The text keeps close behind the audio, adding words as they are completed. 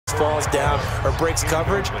falls down or breaks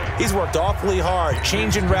coverage. He's worked awfully hard,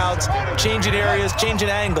 changing routes, changing areas, changing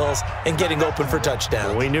angles, and getting open for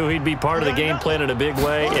touchdowns. We knew he'd be part of the game plan in a big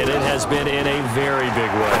way, and it has been in a very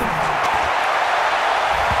big way.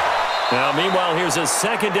 Now, meanwhile, here's a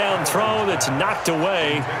second down throw that's knocked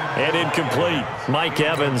away and incomplete. Mike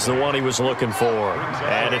Evans, the one he was looking for.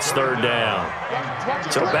 And it's third down.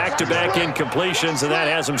 So back-to-back incompletions, and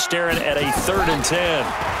that has him staring at a 3rd and 10.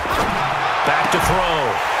 Back to throw.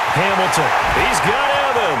 Hamilton. He's got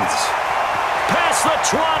Evans. Past the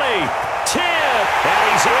 20. 10. And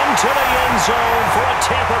he's into the end zone for a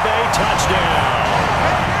Tampa Bay touchdown.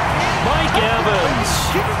 Mike Evans,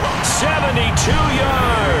 72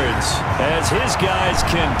 yards, as his guys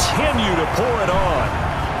continue to pour it on.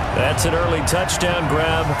 That's an early touchdown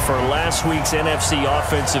grab for last week's NFC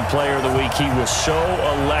Offensive Player of the Week. He was so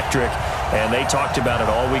electric, and they talked about it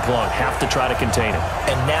all week long. Have to try to contain him.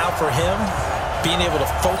 And now for him, being able to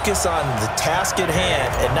focus on the task at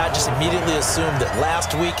hand and not just immediately assume that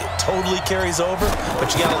last week it totally carries over,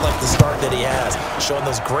 but you got to like the start that he has, showing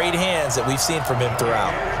those great hands that we've seen from him throughout.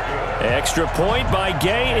 Extra point by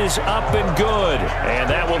Gay is up and good, and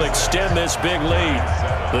that will extend this big lead.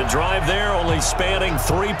 The drive there only spanning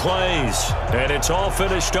 3 plays, and it's all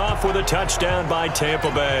finished off with a touchdown by Tampa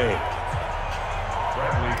Bay.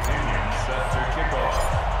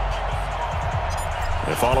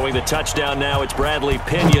 And following the touchdown now, it's Bradley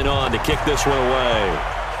Pinion on to kick this one away.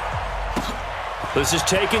 This is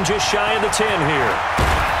taken just shy of the 10 here.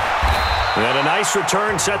 And a nice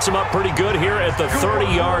return sets him up pretty good here at the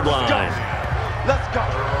 30-yard line. Let's go.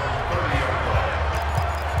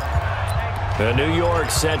 And New York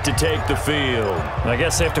set to take the field. I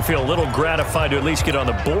guess they have to feel a little gratified to at least get on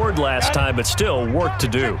the board last time, but still work to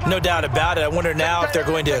do. No doubt about it. I wonder now if they're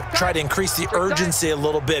going to try to increase the urgency a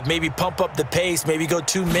little bit, maybe pump up the pace, maybe go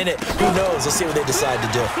 2-minute. Who knows? Let's see what they decide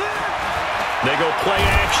to do. They go play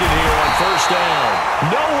action here on first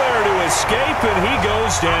down. Nowhere to escape, and he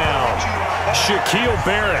goes down. Shaquille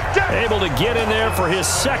Barrett able to get in there for his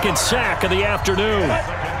 2nd sack of the afternoon.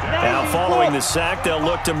 Now following the sack, they'll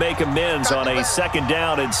look to make amends on a 2nd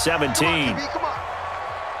down and 17.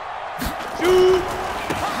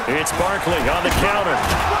 It's Barkley on the counter.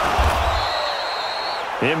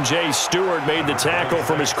 M.J. Stewart made the tackle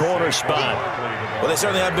from his corner spot. Well, they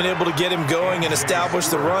certainly have been able to get him going and establish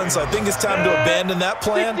the run, so I think it's time to abandon that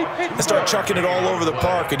plan and start chucking it all over the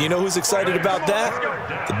park. And you know who's excited about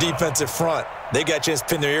that? The defensive front. They got a chance to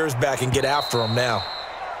pin their ears back and get after him now.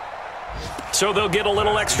 So they'll get a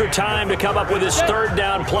little extra time to come up with his 3rd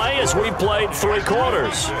down play as we played 3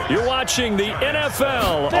 quarters. You're watching the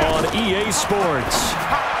NFL on EA Sports.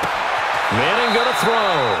 Manning going to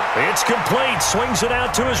throw. It's complete. Swings it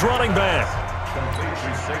out to his running back.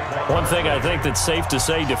 One thing I think that's safe to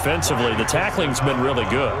say defensively, the tackling's been really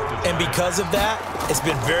good. And because of that, it's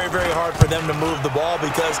been very, very hard for them to move the ball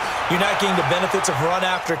because you're not getting the benefits of run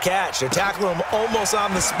after catch. They're tackling them almost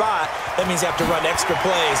on the spot. That means you have to run extra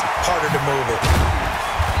plays, harder to move it.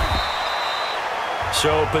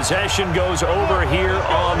 So possession goes over here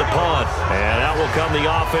on the punt. And out will come the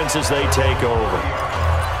offense as they take over.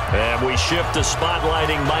 And we shift to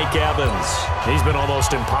spotlighting Mike Evans. He's been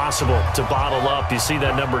almost impossible to bottle up. You see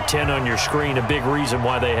that number 10 on your screen, a big reason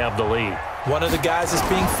why they have the lead. One of the guys is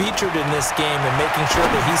being featured in this game and making sure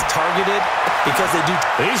that he's targeted because they do.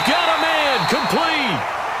 He's got a man, complete.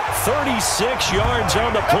 36 yards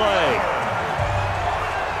on the play.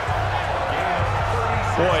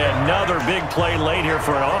 Boy, another big play late here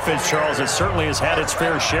for an offense, Charles. It certainly has had its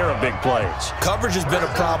fair share of big plays. Coverage has been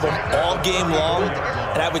a problem all game long,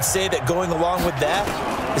 and I would say that going along with that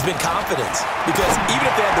has been confidence. Because even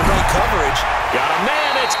if they had the right coverage. Got a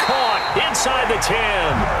man, it's caught inside the 10.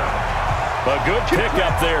 A good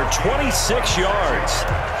pickup there, 26 yards.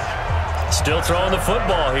 Still throwing the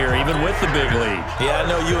football here, even with the big lead. Yeah, I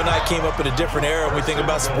know you and I came up in a different era when we think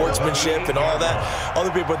about sportsmanship and all that.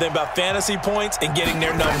 Other people think about fantasy points and getting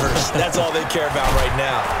their numbers. That's all they care about right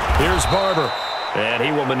now. Here's Barber. And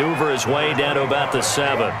he will maneuver his way down to about the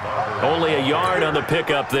 7. Only a yard on the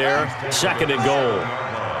pickup there. 2nd and goal.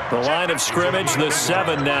 The line of scrimmage, the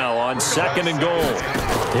 7 now on 2nd and goal.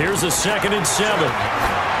 Here's the 2nd and 7.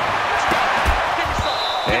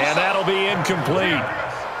 And that'll be incomplete.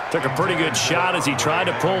 Took a pretty good shot as he tried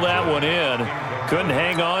to pull that one in. Couldn't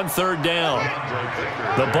hang on 3rd down.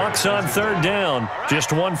 The Bucs on 3rd down.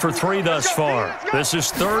 Just 1 for 3 thus far. This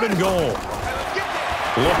is 3rd and goal.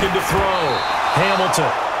 Looking to throw.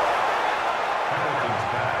 Hamilton.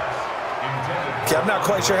 Okay, I'm not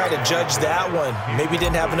quite sure how to judge that one. Maybe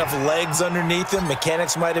didn't have enough legs underneath him.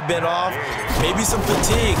 Mechanics might have been off. Maybe some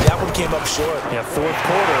fatigue. That one came up short. Yeah, fourth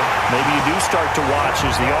quarter. Maybe you do start to watch.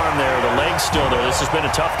 Is the arm there, the leg's still there. This has been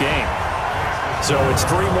a tough game. So it's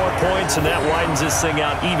 3 more points, and that widens this thing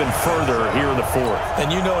out even further here in the fourth.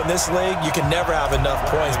 And you know in this league, you can never have enough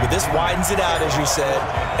points, but this widens it out, as you said,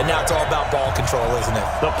 and now it's all about ball control, isn't it?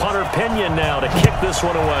 The punter Pinion now to kick this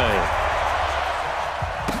one away.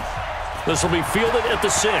 This will be fielded at the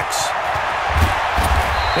 6.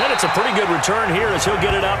 And it's a pretty good return here as he'll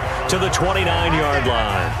get it up to the 29-yard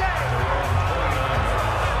line.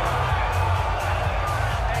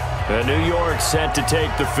 And New York set to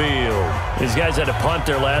take the field. These guys had to punt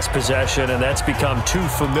their last possession, and that's become too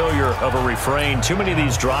familiar of a refrain. Too many of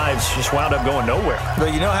these drives just wound up going nowhere.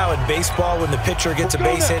 But you know how in baseball, when the pitcher gets a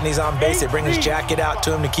base hit and he's on base, they bring his jacket out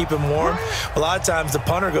to him to keep him warm? A lot of times the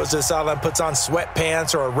punter goes to the sideline, puts on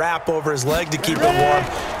sweatpants or a wrap over his leg to keep him warm.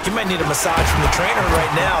 He might need a massage from the trainer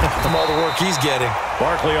right now from all the work he's getting.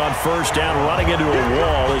 Barkley on first down, running into a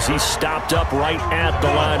wall as he's stopped up right at the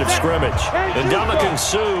line of scrimmage. And Ndamukong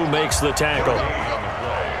Suh makes the tackle.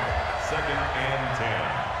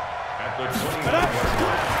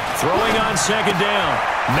 Throwing on second down.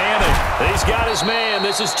 Manning, he's got his man.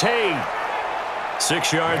 This is Tate.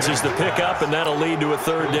 6 yards is the pickup, and that'll lead to a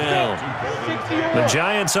third down. The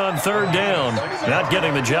Giants on third down, not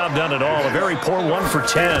getting the job done at all. A very poor 1 for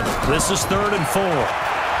 10. This is 3rd and 4.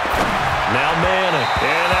 Now Manning,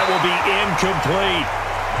 and that will be incomplete.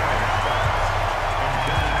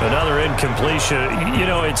 Another incompletion. You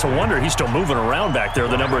know, it's a wonder he's still moving around back there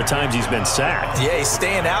the number of times he's been sacked. Yeah, he's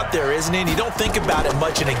staying out there, isn't he? And you don't think about it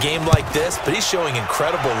much in a game like this, but he's showing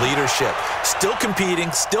incredible leadership. Still competing,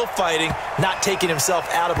 still fighting, not taking himself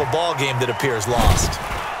out of a ball game that appears lost.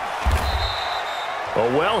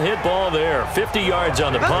 A well-hit ball there. 50 yards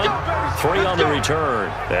on the punt, 3 on the return.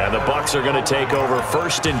 And the Bucs are going to take over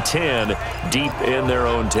 1st and 10 deep in their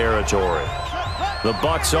own territory. The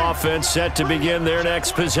Bucs offense set to begin their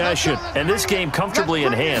next possession. And this game comfortably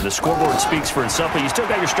in hand. The scoreboard speaks for itself, but you still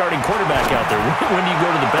got your starting quarterback out there. When do you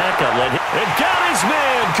go to the back outlet? And got his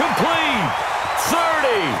man complete.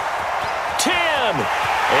 30, 10.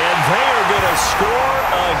 And they are going to score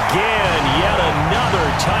again. Yet another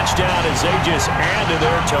touchdown as they just add to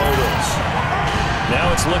their totals. Now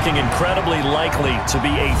it's looking incredibly likely to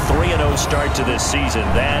be a 3-0 start to this season.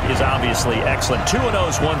 That is obviously excellent. 2-0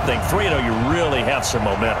 is one thing. 3-0, you really have some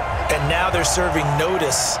momentum. And now they're serving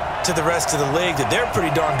notice to the rest of the league that they're a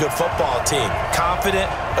pretty darn good football team. Confident,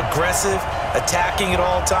 aggressive, attacking at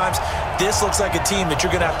all times. This looks like a team that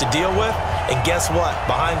you're going to have to deal with. And guess what?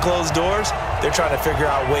 Behind closed doors, they're trying to figure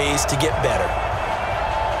out ways to get better.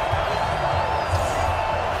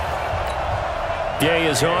 Gay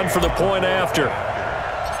is on for the point after.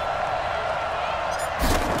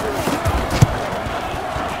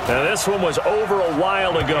 Now this one was over a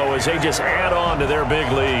while ago as they just add on to their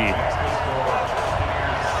big lead.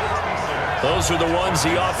 Those are the ones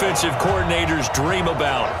the offensive coordinators dream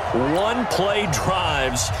about. One-play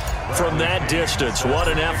drives from that distance. What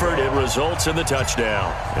an effort. It results in the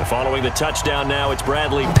touchdown. And following the touchdown now, it's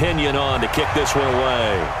Bradley Pinion on to kick this one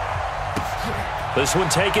away. This one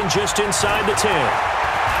taken just inside the 10.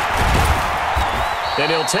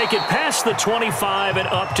 And he'll take it past the 25 and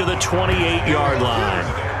up to the 28-yard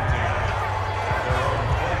line.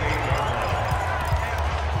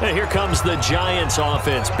 And here comes the Giants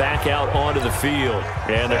offense back out onto the field.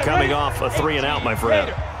 And they're coming off a 3-and-out, my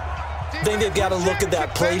friend. I think they've got to look at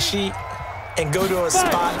that play sheet and go to a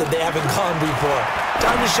spot that they haven't gone before.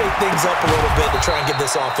 Time to shake things up a little bit to try and get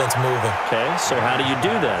this offense moving. Okay, so how do you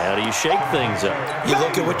do that? How do you shake things up? You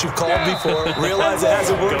look at what you've called before, realize it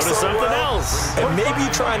hasn't worked so well. Go to something else. And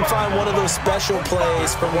maybe try and find one of those special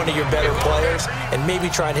plays from one of your better players, and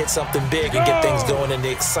maybe try and hit something big and get things going in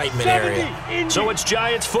the excitement area. So it's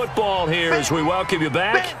Giants football here as we welcome you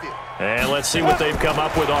back. And let's see what they've come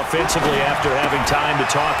up with offensively after having time to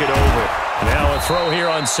talk it over. Now a throw here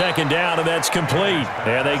on second down, and that's complete.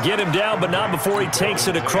 And they get him down, but not before he takes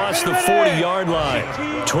it across the 40-yard line.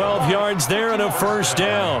 12 yards there and a first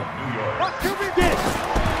down.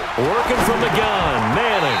 Working from the gun.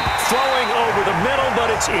 Manning throwing over the middle, but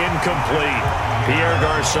it's incomplete. Pierre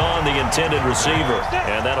Garçon, the intended receiver.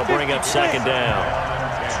 And that'll bring up second down.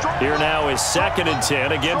 Here now is 2nd and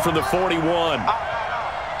 10, again from the 41.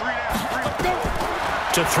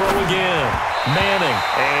 To throw again. Manning.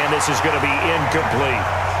 And this is going to be incomplete.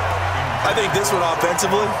 I think this one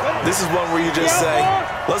offensively, this is one where you just say,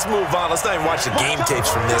 let's move on. Let's not even watch the game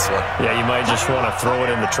tapes from this one. Yeah, you might just want to throw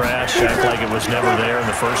it in the trash, act like it was never there in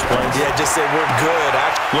the first place. Yeah, just say we're good.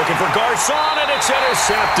 Looking for Garçon, and it's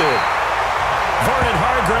intercepted. Vernon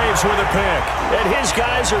Hargraves with a pick. And his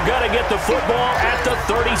guys are going to get the football at the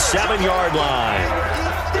 37-yard line.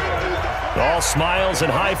 All smiles and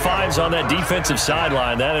high fives on that defensive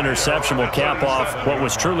sideline. That interception will cap off what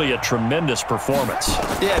was truly a tremendous performance.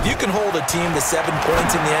 Yeah, if you can hold a team to 7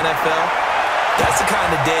 points in the NFL, that's the kind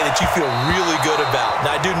of day that you feel really good about.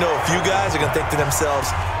 Now, I do know a few guys are going to think to themselves,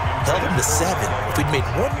 held them to 7. If we'd made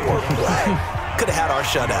one more play, could have had our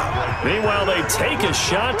shutout. Meanwhile, they take a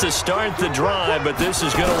shot to start the drive, but this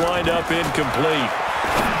is going to wind up incomplete.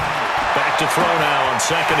 Back to throw now on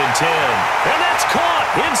 2nd and 10. And that's caught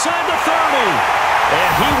inside the 30. And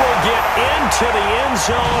he will get into the end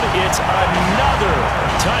zone. It's another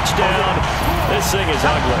touchdown. This thing is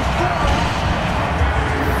ugly.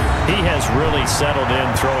 He has really settled in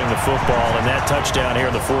throwing the football, and that touchdown here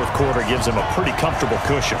in the 4th quarter gives him a pretty comfortable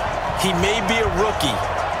cushion. He may be a rookie,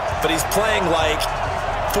 but he's playing like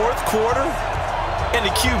 4th quarter, and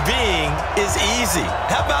the QBing is easy.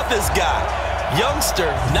 How about this guy? Youngster,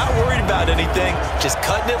 not worried about anything, just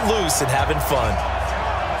cutting it loose and having fun.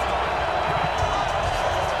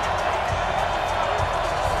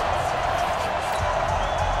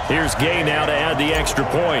 Here's Gay now to add the extra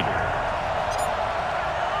point.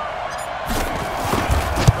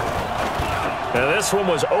 Now this one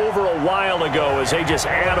was over a while ago as they just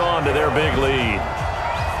add on to their big lead.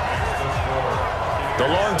 The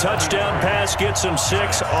long touchdown pass gets him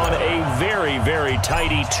 6 on a very, very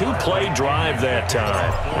tidy 2-play drive that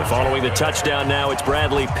time. And following the touchdown now, it's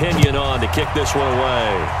Bradley Pinion on to kick this one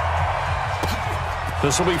away.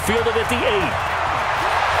 This will be fielded at the 8.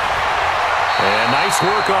 And nice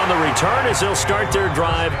work on the return as they'll start their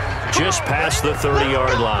drive just past the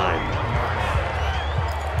 30-yard line.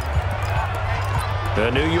 The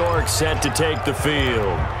New York set to take the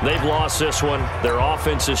field. They've lost this one. Their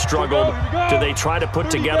offense has struggled. Do they try to put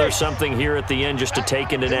together something here at the end just to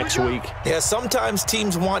take into next week? Yeah, sometimes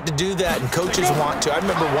teams want to do that and coaches want to. I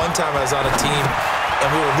remember one time I was on a team and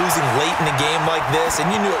we were losing late in a game like this, and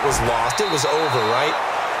you knew it was lost. It was over, right?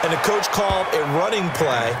 And the coach called a running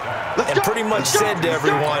play and pretty much said to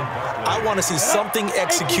everyone, I want to see something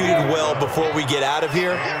executed well before we get out of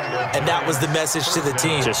here. And that was the message to the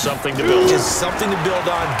team. Just something to build on. Just something to build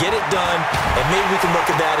on, get it done, and maybe we can look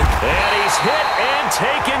at that. And he's hit and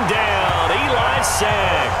taken down. Eli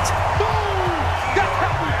sacked.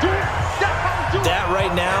 That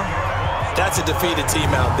right now, that's a defeated team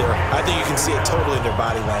out there. I think you can see it totally in their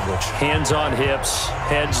body language. Hands on hips,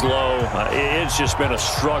 heads low. It's just been a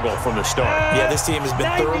struggle from the start. Yeah, this team has been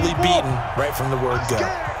thoroughly beaten right from the word go.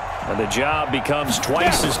 And the job becomes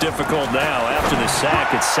twice as difficult now. After the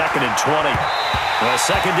sack, it's 2nd and 20. A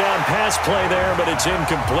 2nd down pass play there, but it's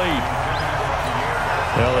incomplete.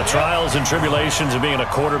 Well, the trials and tribulations of being a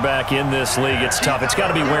quarterback in this league, it's tough. It's got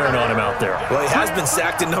to be wearing on him out there. Well, he has been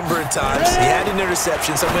sacked a number of times. He had an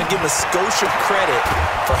interception, so I'm going to give him a Scotia credit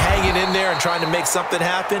for hanging in there and trying to make something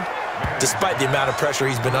happen, despite the amount of pressure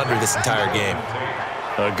he's been under this entire game.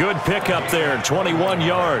 A good pickup there, 21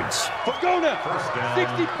 yards. Pagona,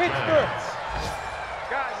 60 Pittsburgh.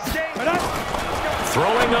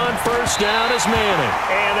 Throwing on 1st down is Manning.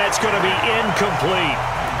 And that's going to be incomplete.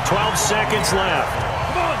 12 seconds left.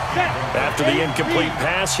 After the incomplete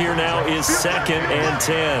pass, here now is 2nd and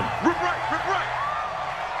 10.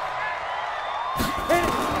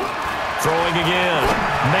 Throwing again.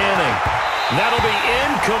 Manning. That'll be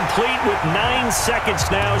incomplete with 9 seconds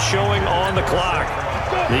now showing on the clock.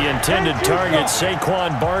 The intended target,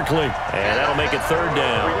 Saquon Barkley. And that'll make it 3rd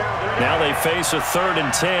down. Now they face a 3rd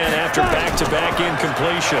and 10 after back-to-back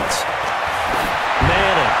incompletions.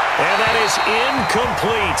 Manning. And that is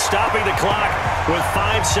incomplete, stopping the clock with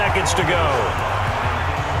 5 seconds to go.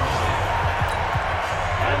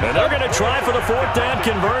 And they're going to try for the 4th down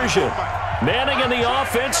conversion. Manning and the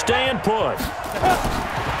offense staying put.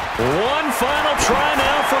 One final try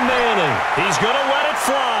now from Manning. He's going to let it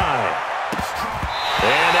fly.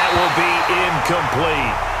 And that will be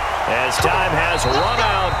incomplete as time has run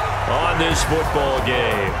out on this football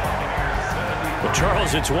game. Well,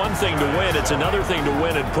 Charles, it's one thing to win. It's another thing to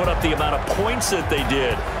win and put up the amount of points that they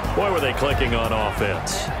did. Boy, were they clicking on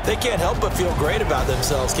offense. They can't help but feel great about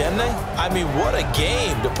themselves, can they? I mean, what a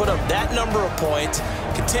game to put up that number of points,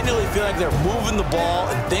 continually feel like they're moving the ball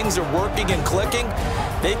and things are working and clicking.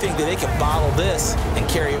 They think that they can bottle this and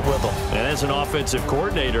carry it with them. And as an offensive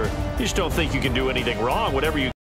coordinator, you just don't think you can do anything wrong. Whatever you